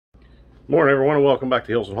Morning, everyone, and welcome back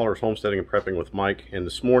to Hills and Hollers Homesteading and Prepping with Mike. And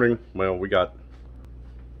this morning, well, we got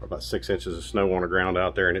about 6 inches of snow on the ground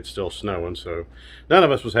out there, and it's still snowing, so none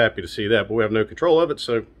of us was happy to see that, but we have no control of it,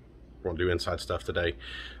 so we're going to do inside stuff today.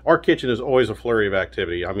 Our kitchen is always a flurry of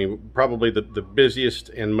activity. I mean, probably the busiest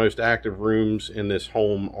and most active rooms in this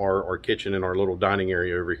home are our kitchen and our little dining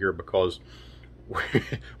area over here, because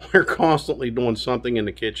we're constantly doing something in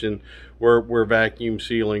the kitchen. We're vacuum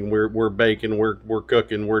sealing, we're baking, we're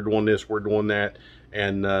cooking, we're doing this, we're doing that,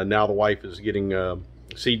 and now the wife is getting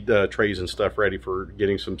seed trays and stuff ready for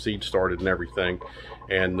getting some seeds started and everything.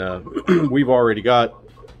 And we've already got,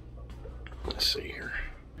 let's see here.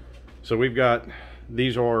 So we've got,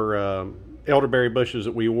 these are elderberry bushes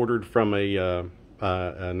that we ordered from a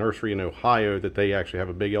nursery in Ohio that they actually have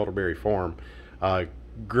a big elderberry farm.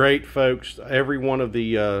 Great folks. Every one of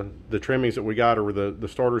the trimmings that we got, or the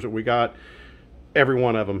starters that we got, every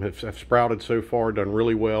one of them have sprouted so far, done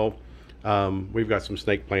really well. We've got some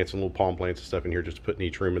snake plants and little palm plants and stuff in here just to put in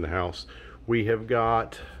each room in the house. We have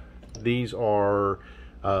got, these are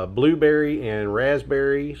blueberry and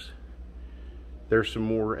raspberries. There's some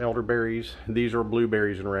more elderberries. These are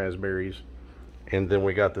blueberries and raspberries. And then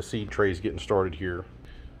we got the seed trays getting started here.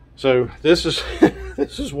 So this is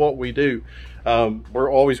this is what we do.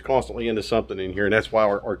 We're always constantly into something in here, and that's why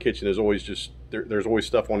our kitchen is always just, there's always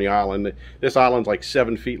stuff on the island. This island's like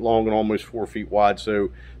 7 feet long and almost 4 feet wide,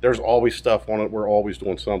 so there's always stuff on it. We're always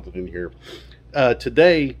doing something in here.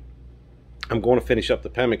 Today, I'm going to finish up the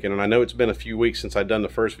pemmican, and I know it's been a few weeks since I've done the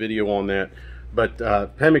first video on that, but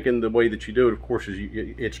pemmican, the way that you do it, of course, is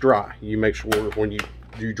it's dry. You make sure when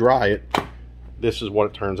you dry it, this is what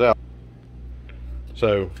it turns out.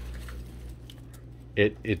 So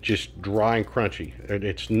it's just dry and crunchy.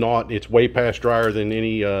 It's way past drier than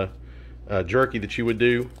any jerky that you would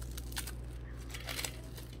do.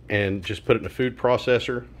 And just put it in a food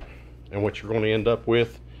processor, and what you're going to end up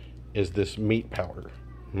with is this meat powder,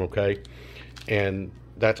 okay? And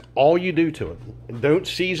that's all you do to it. Don't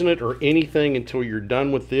season it or anything until you're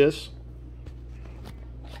done with this.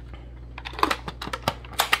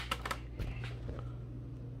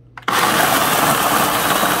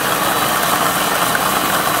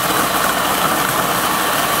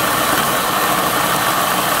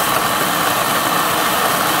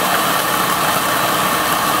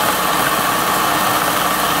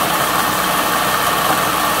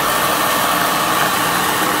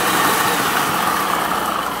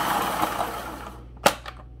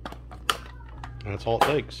 That's all it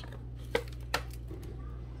takes.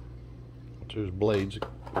 There's blades.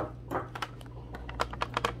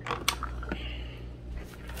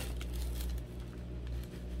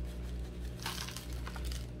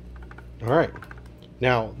 All right.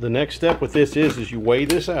 Now the next step with this is you weigh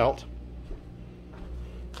this out,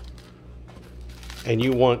 and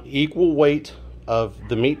you want equal weight of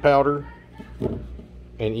the meat powder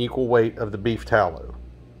and equal weight of the beef tallow.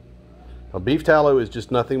 Now, beef tallow is just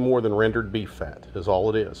nothing more than rendered beef fat, is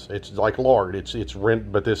all it is. It's like lard.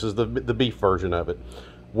 But this is the beef version of it.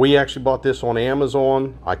 We actually bought this on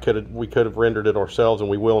Amazon. We could have rendered it ourselves, and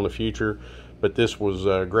we will in the future. But this was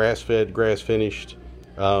grass-fed, grass-finished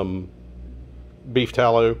beef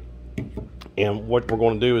tallow. And what we're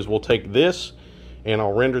going to do is we'll take this, and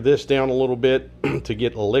I'll render this down a little bit to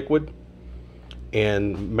get a liquid,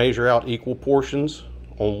 and measure out equal portions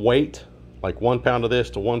on weight. Like 1 pound of this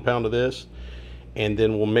to 1 pound of this, and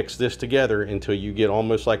then we'll mix this together until you get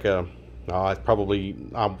almost like a, I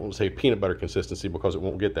won't say peanut butter consistency, because it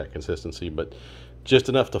won't get that consistency, but just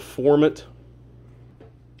enough to form it.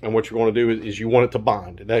 And what you're going to do is you want it to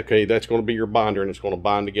bind. Okay, that's going to be your binder, and it's going to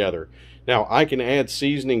bind together. Now, I can add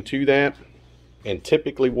seasoning to that, and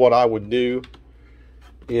typically what I would do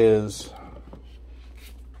is,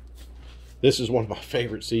 this is one of my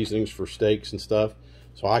favorite seasonings for steaks and stuff.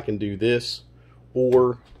 So I can do this,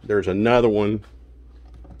 or there's another one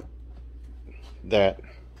that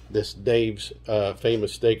this Dave's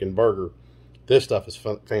famous steak and burger. This stuff is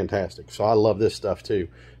fantastic. So I love this stuff too.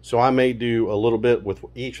 So I may do a little bit with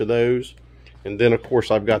each of those. And then of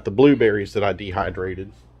course I've got the blueberries that I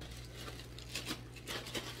dehydrated.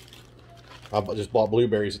 I just bought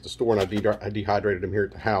blueberries at the store, and I dehydrated them here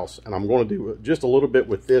at the house. And I'm going to do just a little bit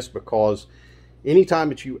with this, because anytime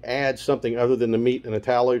that you add something other than the meat and the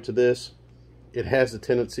tallow to this, it has the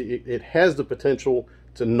tendency, it has the potential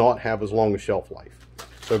to not have as long a shelf life.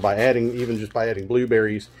 So by adding, even just by adding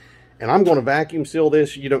blueberries, and I'm going to vacuum seal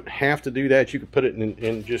this. You don't have to do that. You can put it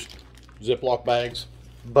in just Ziploc bags,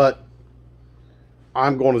 but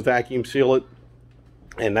I'm going to vacuum seal it,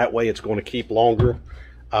 and that way it's going to keep longer.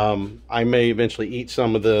 I may eventually eat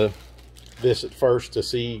some of this at first to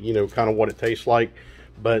see, you know, kind of what it tastes like,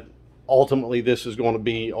 but ultimately this is going to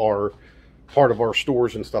be our part of our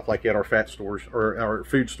stores and stuff like that, our fat stores or our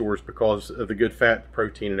food stores, because of the good fat,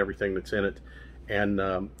 protein, and everything that's in it. And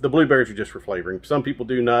the blueberries are just for flavoring. Some people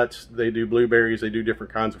do nuts, they do blueberries, they do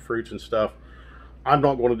different kinds of fruits and stuff. I'm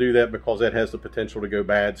not going to do that because that has the potential to go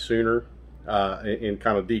bad sooner and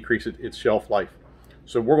kind of decrease its shelf life.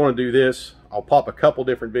 So we're going to do this. I'll pop a couple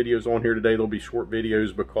different videos on here today. They'll be short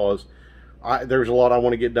videos because there's a lot I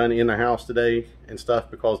want to get done in the house today and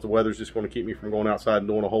stuff, because the weather's just going to keep me from going outside and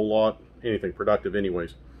doing a whole lot, anything productive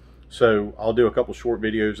anyways. So I'll do a couple short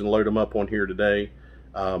videos and load them up on here today.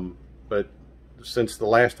 But since the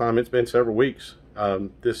last time, it's been several weeks.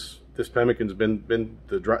 This pemmican's been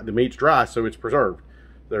the meat's dry, so it's preserved.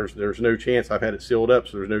 There's no chance. I've had it sealed up,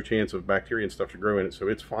 so there's no chance of bacteria and stuff to grow in it, so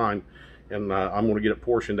it's fine. And I'm going to get it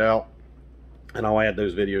portioned out, and I'll add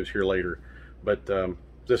those videos here later. But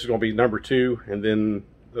this is going to be number 2, and then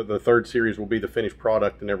the third series will be the finished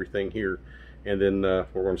product and everything here. And then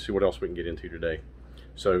we're going to see what else we can get into today.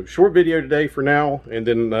 So short video today for now, and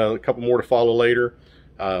then a couple more to follow later.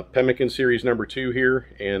 Pemmican series number 2 here,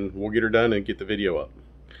 and we'll get her done and get the video up.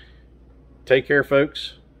 Take care,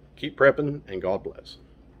 folks. Keep prepping, and God bless.